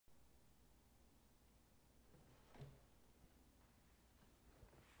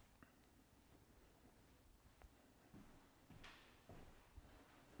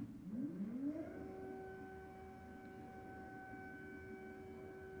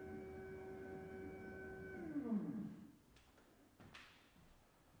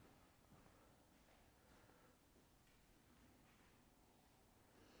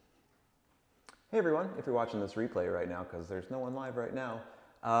Hey everyone, if you're watching this replay right now, because there's no one live right now,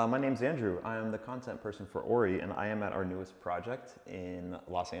 my name's Andrew. I am the content person for Ori, and I am at our newest project in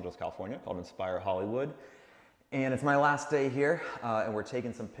Los Angeles, California, called Inspire Hollywood. And it's my last day here, and we're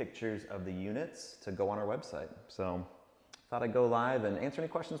taking some pictures of the units to go on our website. So thought I'd go live and answer any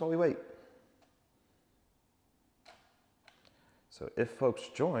questions while we wait. So if folks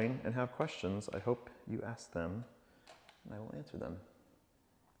join and have questions, I hope you ask them, and I will answer them.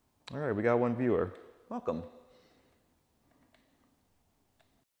 All right, we got one viewer. Welcome.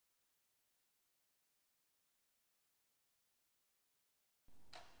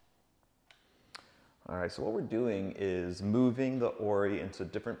 All right, so what we're doing is moving the Ori into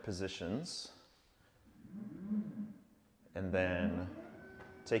different positions and then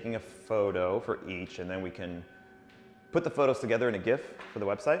taking a photo for each, and then we can put the photos together in a GIF for the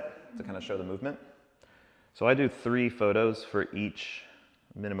website to kind of show the movement. So I do 3 photos for each,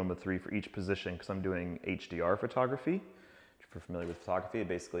 minimum of 3 for each position, because I'm doing HDR photography. If you're familiar with photography, it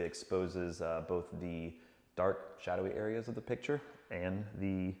basically exposes both the dark, shadowy areas of the picture and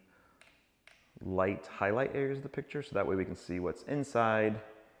the light highlight areas of the picture, so that way we can see what's inside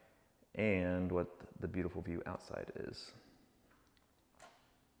and what the beautiful view outside is.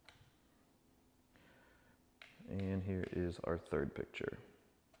 And here is our 3rd picture.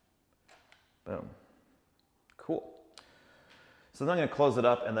 Boom. Cool. So then I'm going to close it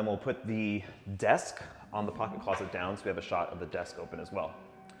up, and then we'll put the desk on the pocket closet down so we have a shot of the desk open as well.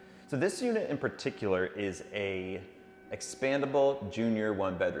 So this unit in particular is a expandable junior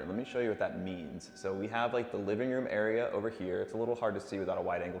 1-bedroom. Let me show you what that means. So we have like the living room area over here. It's a little hard to see without a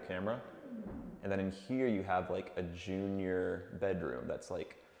wide angle camera. And then in here you have like a junior bedroom that's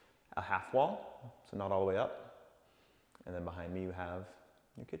like a half wall, so not all the way up. And then behind me you have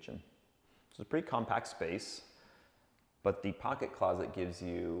your kitchen. So it's a pretty compact space, but the pocket closet gives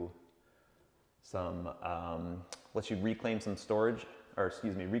you some, lets you reclaim some storage, or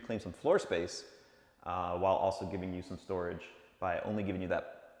excuse me, reclaim some floor space while also giving you some storage by only giving you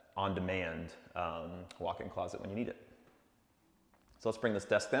that on-demand walk-in closet when you need it. So let's bring this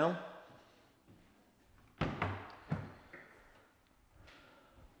desk down. And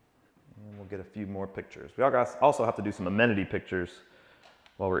we'll get a few more pictures. We also have to do some amenity pictures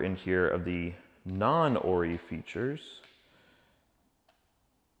while we're in here of the non-Ori features,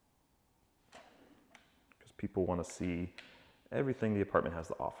 because people want to see everything the apartment has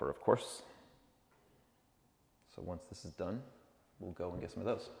to offer, of course. So once this is done, we'll go and get some of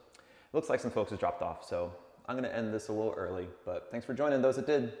those. It looks like some folks have dropped off, so I'm going to end this a little early, but thanks for joining those that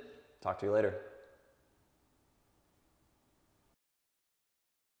did. Talk to you later.